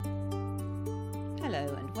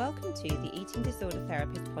Hello and welcome to the Eating Disorder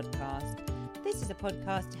Therapist podcast. This is a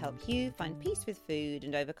podcast to help you find peace with food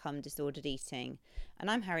and overcome disordered eating. And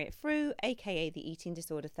I'm Harriet Frew, aka the Eating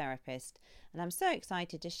Disorder Therapist, and I'm so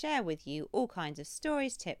excited to share with you all kinds of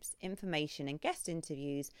stories, tips, information and guest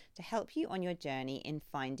interviews to help you on your journey in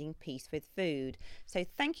finding peace with food. So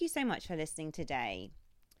thank you so much for listening today.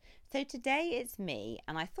 So today it's me,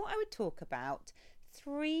 and I thought I would talk about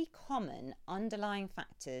 3 common underlying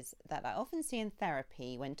factors that I often see in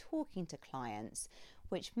therapy when talking to clients,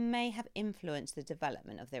 which may have influenced the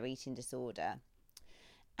development of their eating disorder.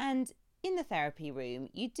 And in the therapy room,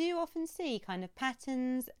 you do often see kind of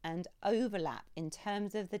patterns and overlap in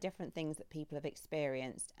terms of the different things that people have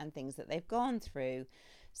experienced and things that they've gone through.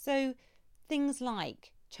 So things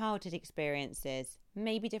like childhood experiences,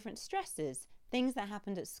 maybe different stressors, things that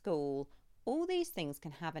happened at school, all these things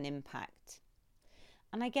can have an impact.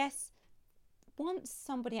 And I guess once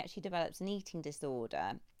somebody actually develops an eating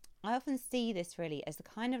disorder, I often see this really as the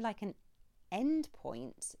kind of like an end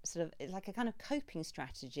point, sort of like a kind of coping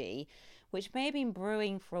strategy, which may have been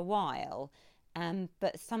brewing for a while,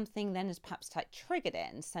 but something then has perhaps like triggered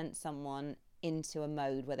it and sent someone into a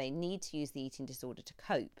mode where they need to use the eating disorder to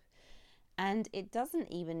cope. And it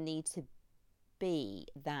doesn't even need to be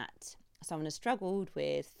that someone has struggled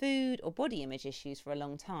with food or body image issues for a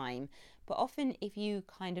long time, but often if you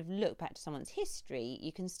kind of look back to someone's history,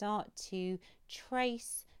 you can start to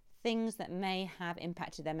trace things that may have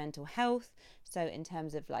impacted their mental health, so in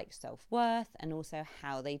terms of like self-worth and also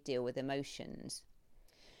how they deal with emotions.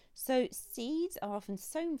 So seeds are often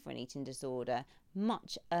sown for an eating disorder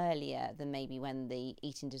much earlier than maybe when the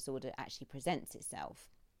eating disorder actually presents itself.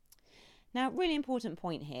 Now, really important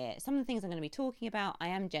point here, some of the things I'm going to be talking about, I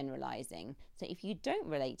am generalising. So if you don't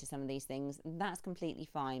relate to some of these things, that's completely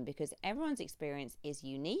fine, because everyone's experience is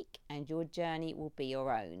unique and your journey will be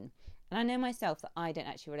your own. And I know myself that I don't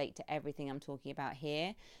actually relate to everything I'm talking about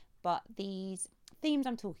here, but these themes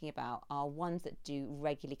I'm talking about are ones that do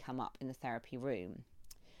regularly come up in the therapy room.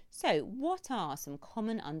 So what are some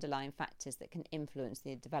common underlying factors that can influence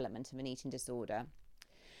the development of an eating disorder?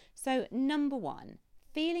 So number 1,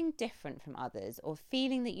 feeling different from others or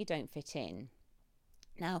feeling that you don't fit in.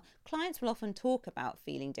 Now, clients will often talk about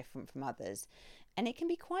feeling different from others, and it can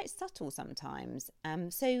be quite subtle sometimes.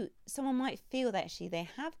 So someone might feel that actually they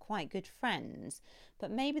have quite good friends,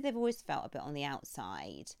 but maybe they've always felt a bit on the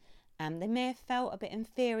outside. They may have felt a bit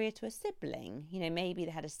inferior to a sibling. You know, maybe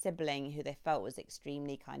they had a sibling who they felt was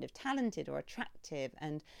extremely kind of talented or attractive,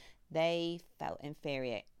 and they felt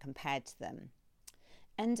inferior compared to them.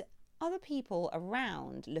 And other people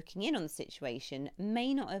around looking in on the situation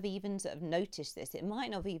may not have even sort of noticed this. It might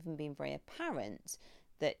not have even been very apparent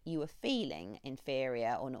that you were feeling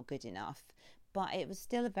inferior or not good enough, but it was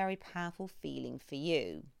still a very powerful feeling for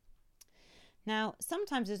you. Now,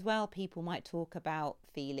 sometimes as well, people might talk about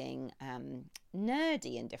feeling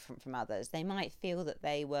nerdy and different from others. They might feel that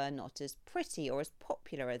they were not as pretty or as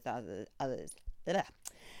popular as others.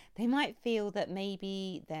 They might feel that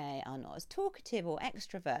maybe they are not as talkative or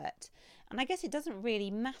extrovert. And I guess it doesn't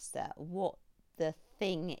really matter what the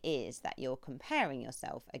thing is that you're comparing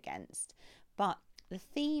yourself against, but the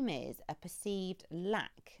theme is a perceived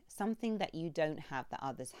lack, something that you don't have that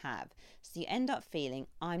others have. So you end up feeling,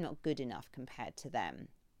 I'm not good enough compared to them.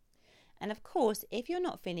 And of course, if you're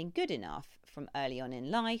not feeling good enough from early on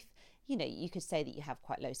in life, you could say that you have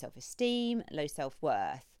quite low self-esteem, low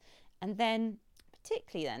self-worth. And then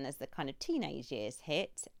particularly then as the kind of teenage years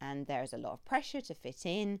hit and there's a lot of pressure to fit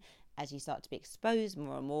in, as you start to be exposed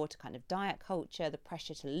more and more to kind of diet culture, the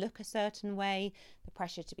pressure to look a certain way, the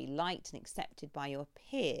pressure to be liked and accepted by your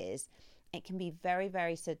peers, it can be very,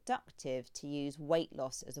 very seductive to use weight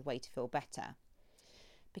loss as a way to feel better.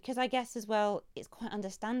 Because I guess as well, it's quite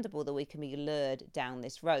understandable that we can be lured down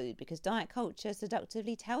this road, because diet culture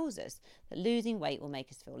seductively tells us that losing weight will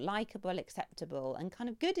make us feel likeable, acceptable and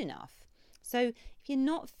kind of good enough. So if you're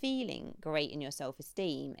not feeling great in your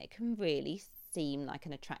self-esteem, it can really seem like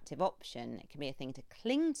an attractive option. It can be a thing to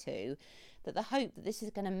cling to, that the hope that this is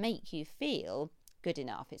going to make you feel good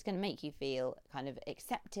enough. It's going to make you feel kind of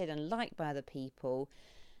accepted and liked by other people.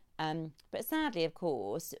 But sadly, of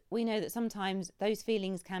course, we know that sometimes those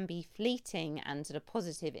feelings can be fleeting and sort of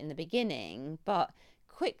positive in the beginning, but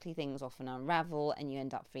quickly things often unravel and you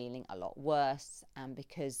end up feeling a lot worse,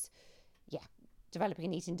 because developing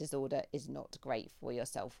an eating disorder is not great for your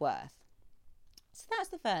self-worth. So that's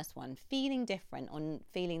the first one, feeling different or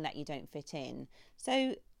feeling that you don't fit in.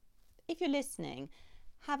 So if you're listening,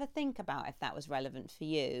 have a think about if that was relevant for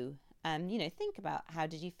you. Think about, how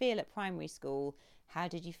did you feel at primary school? How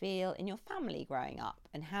did you feel in your family growing up?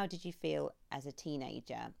 And how did you feel as a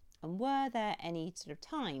teenager? And were there any sort of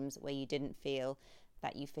times where you didn't feel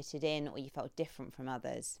that you fitted in or you felt different from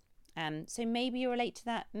others? So maybe you relate to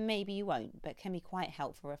that, maybe you won't, but can be quite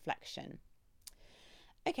helpful reflection.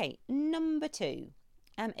 Okay, number 2,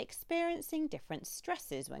 experiencing different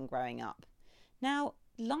stresses when growing up. Now,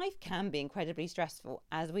 life can be incredibly stressful,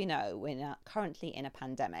 as we know, we're currently in a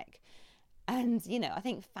pandemic. And, I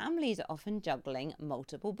think families are often juggling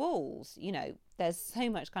multiple balls. There's so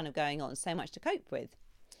much kind of going on, so much to cope with.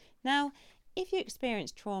 Now, if you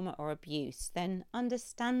experience trauma or abuse, then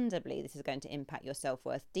understandably this is going to impact your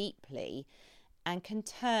self-worth deeply and can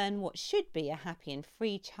turn what should be a happy and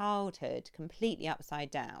free childhood completely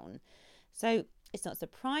upside down. So it's not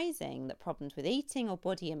surprising that problems with eating or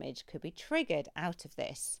body image could be triggered out of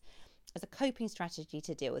this as a coping strategy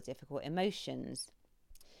to deal with difficult emotions.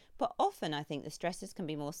 But often I think the stresses can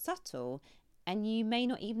be more subtle and you may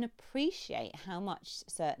not even appreciate how much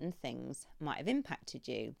certain things might have impacted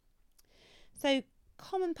you. So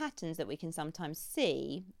common patterns that we can sometimes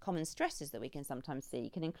see, common stresses that we can sometimes see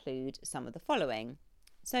can include some of the following.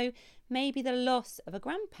 So maybe the loss of a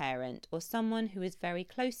grandparent or someone who is very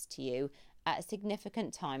close to you at a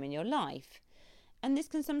significant time in your life. And this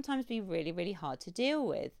can sometimes be really, really hard to deal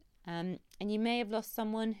with. And you may have lost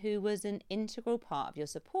someone who was an integral part of your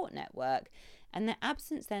support network, and their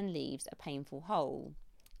absence then leaves a painful hole.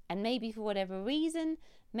 And maybe for whatever reason,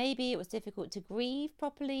 maybe it was difficult to grieve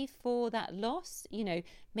properly for that loss.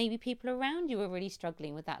 Maybe people around you were really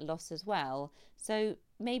struggling with that loss as well. So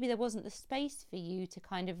maybe there wasn't the space for you to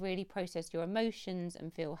kind of really process your emotions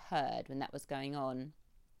and feel heard when that was going on.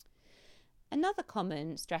 Another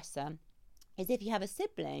common stressor is if you have a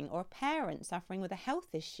sibling or a parent suffering with a health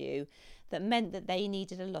issue that meant that they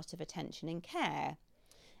needed a lot of attention and care.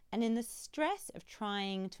 And in the stress of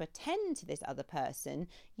trying to attend to this other person,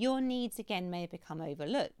 your needs again may have become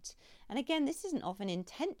overlooked. And again, this isn't often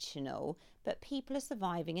intentional, but people are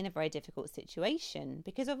surviving in a very difficult situation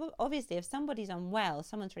because obviously if somebody's unwell,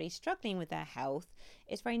 someone's really struggling with their health,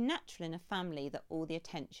 it's very natural in a family that all the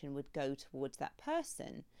attention would go towards that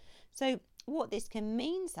person. So what this can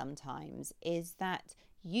mean sometimes is that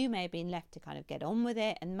you may have been left to kind of get on with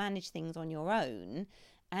it and manage things on your own.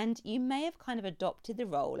 And you may have kind of adopted the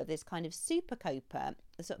role of this kind of super coper,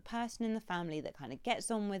 the sort of person in the family that kind of gets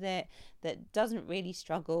on with it, that doesn't really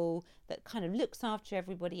struggle, that kind of looks after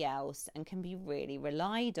everybody else and can be really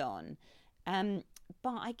relied on. But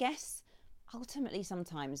I guess ultimately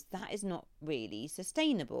sometimes that is not really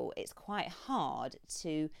sustainable. It's quite hard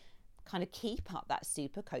to kind of keep up that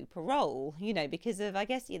super coper role, because of, I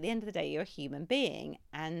guess at the end of the day, you're a human being,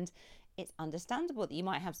 and it's understandable that you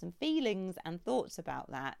might have some feelings and thoughts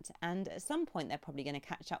about that, and at some point they're probably going to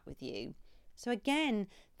catch up with you. So again,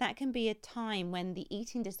 that can be a time when the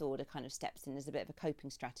eating disorder kind of steps in as a bit of a coping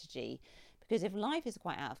strategy, because if life is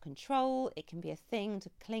quite out of control, it can be a thing to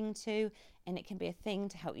cling to, and it can be a thing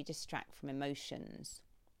to help you distract from emotions.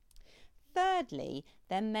 Thirdly,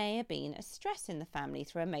 there may have been a stress in the family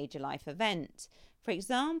through a major life event. For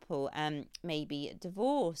example, maybe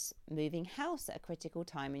divorce, moving house at a critical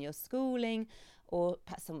time in your schooling, or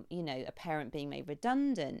perhaps a parent being made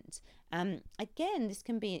redundant. Again, this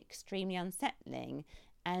can be extremely unsettling.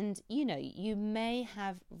 And, you may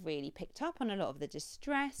have really picked up on a lot of the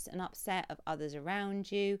distress and upset of others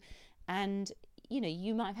around you. And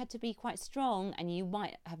you might have had to be quite strong, and you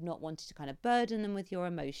might have not wanted to kind of burden them with your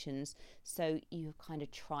emotions. So you kind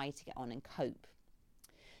of try to get on and cope.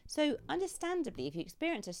 So understandably, if you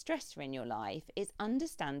experience a stressor in your life, it's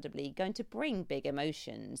understandably going to bring big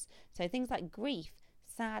emotions. So things like grief,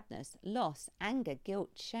 sadness, loss, anger, guilt,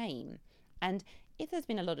 shame. And if there's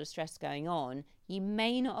been a lot of stress going on, you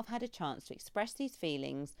may not have had a chance to express these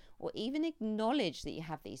feelings or even acknowledge that you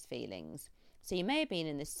have these feelings. So you may have been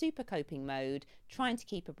in this super coping mode, trying to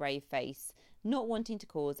keep a brave face, not wanting to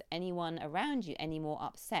cause anyone around you any more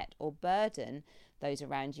upset or burden those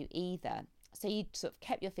around you either. So you sort of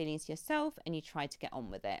kept your feelings to yourself and you tried to get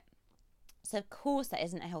on with it. So of course that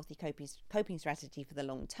isn't a healthy coping strategy for the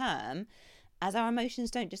long term, as our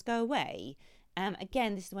emotions don't just go away.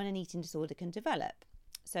 Again, this is when an eating disorder can develop.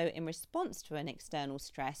 So in response to an external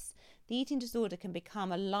stress, the eating disorder can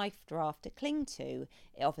become a life raft to cling to.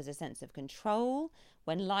 It offers a sense of control.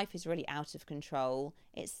 When life is really out of control,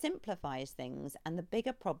 it simplifies things and the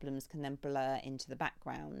bigger problems can then blur into the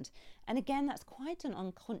background. And again, that's quite an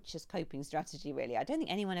unconscious coping strategy, really. I don't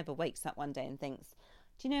think anyone ever wakes up one day and thinks,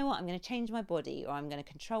 do you know what, I'm going to change my body, or I'm going to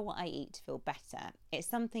control what I eat to feel better. It's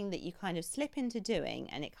something that you kind of slip into doing,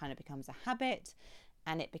 and it kind of becomes a habit.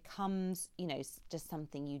 And it becomes, just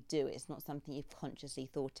something you do. It's not something you've consciously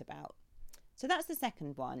thought about. So that's the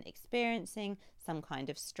second one, experiencing some kind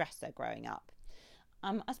of stressor growing up.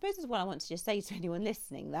 I suppose as well, I want to just say to anyone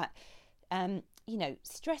listening that,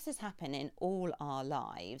 stresses happen in all our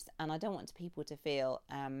lives, and I don't want people to feel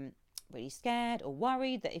really scared or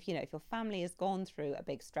worried that if your family has gone through a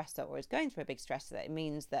big stressor or is going through a big stressor, that it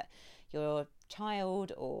means that your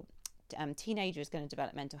child or teenager is going to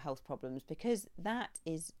develop mental health problems, because that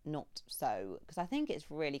is not so. Because I think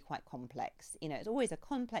it's really quite complex. It's always a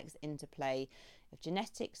complex interplay of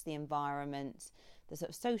genetics, the environment, the sort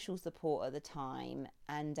of social support at the time,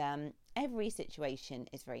 and every situation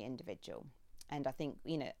is very individual. And I think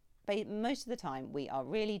most of the time we are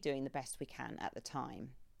really doing the best we can at the time.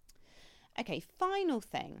 Okay, final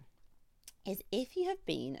thing is if you have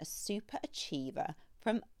been a super achiever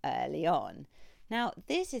from early on. Now,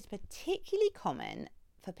 this is particularly common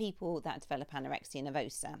for people that develop anorexia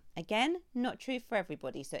nervosa. Again, not true for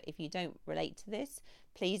everybody. So if you don't relate to this,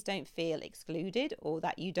 please don't feel excluded or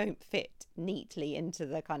that you don't fit neatly into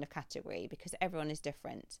the kind of category, because everyone is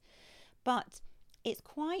different. But it's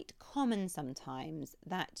quite common sometimes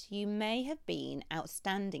that you may have been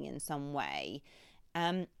outstanding in some way.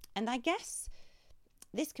 And I guess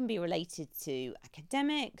this can be related to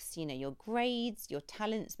academics, your grades, your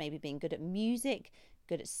talents, maybe being good at music,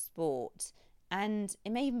 good at sport. And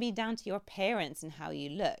it may even be down to your appearance and how you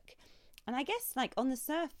look. And I guess on the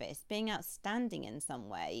surface, being outstanding in some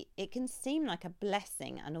way, it can seem like a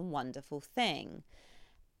blessing and a wonderful thing.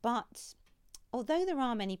 But although there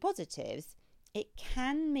are many positives, it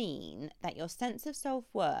can mean that your sense of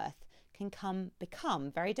self-worth can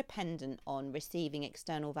become very dependent on receiving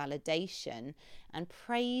external validation and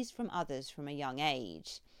praise from others from a young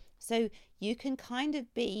age. So you can kind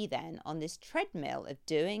of be then on this treadmill of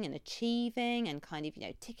doing and achieving and kind of,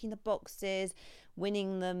 ticking the boxes,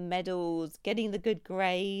 winning the medals, getting the good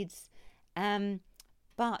grades.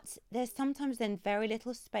 But there's sometimes then very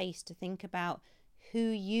little space to think about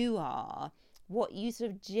who you are, what you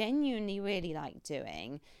sort of genuinely really like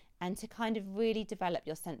doing, and to kind of really develop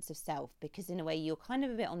your sense of self, because in a way you're kind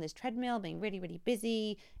of a bit on this treadmill, being really, really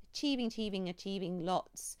busy, achieving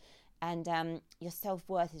lots, and your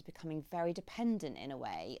self-worth is becoming very dependent in a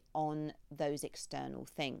way on those external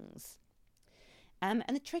things. And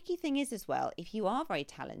the tricky thing is as well, if you are very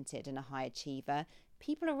talented and a high achiever,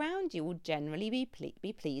 people around you will generally be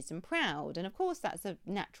pleased and proud. And of course, that's a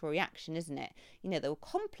natural reaction, isn't it? They'll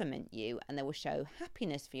compliment you and they will show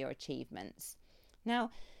happiness for your achievements.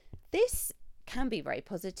 Now, this can be very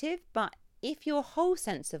positive, but if your whole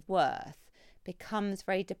sense of worth becomes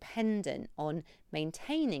very dependent on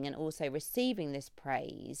maintaining and also receiving this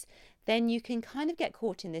praise, then you can kind of get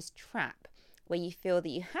caught in this trap where you feel that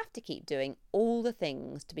you have to keep doing all the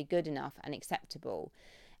things to be good enough and acceptable.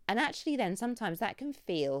 And actually then sometimes that can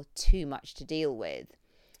feel too much to deal with.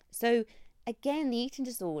 So again, the eating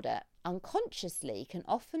disorder unconsciously can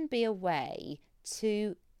often be a way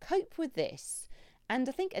to cope with this. And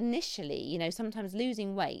I think initially, sometimes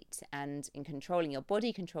losing weight and in controlling your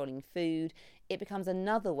body, controlling food, it becomes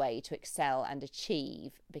another way to excel and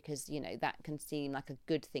achieve, because, that can seem like a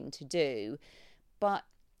good thing to do. But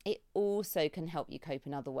it also can help you cope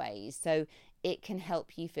in other ways. So it can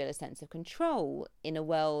help you feel a sense of control in a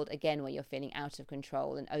world, again, where you're feeling out of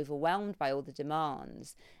control and overwhelmed by all the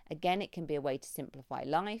demands. Again, it can be a way to simplify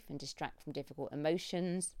life and distract from difficult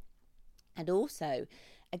emotions. And also,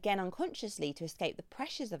 again, unconsciously, to escape the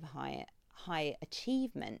pressures of high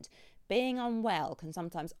achievement, being unwell can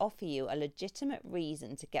sometimes offer you a legitimate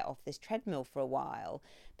reason to get off this treadmill for a while.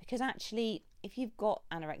 Because actually, if you've got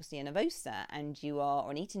anorexia nervosa and you are,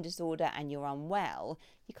 or an eating disorder, and you're unwell,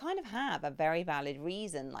 you kind of have a very valid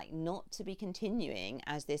reason not to be continuing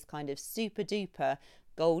as this kind of super duper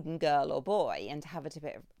golden girl or boy, and to have a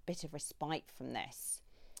bit of respite from this.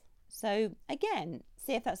 So again,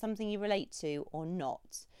 see if that's something you relate to or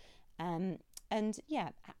not. And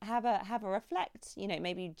yeah, have a reflect,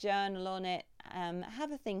 maybe journal on it,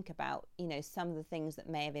 have a think about, some of the things that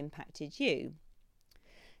may have impacted you.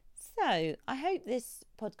 So I hope this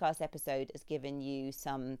podcast episode has given you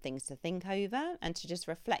some things to think over and to just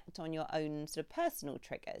reflect on your own sort of personal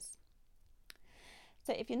triggers.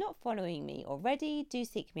 So if you're not following me already, do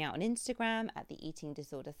seek me out on Instagram at the Eating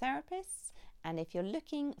Disorder Therapists. And if you're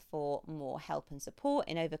looking for more help and support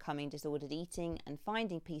in overcoming disordered eating and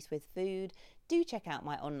finding peace with food, do check out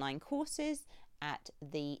my online courses at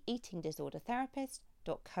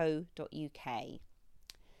theeatingdisordertherapist.co.uk.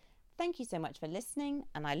 Thank you so much for listening,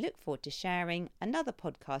 and I look forward to sharing another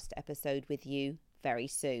podcast episode with you very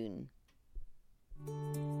soon.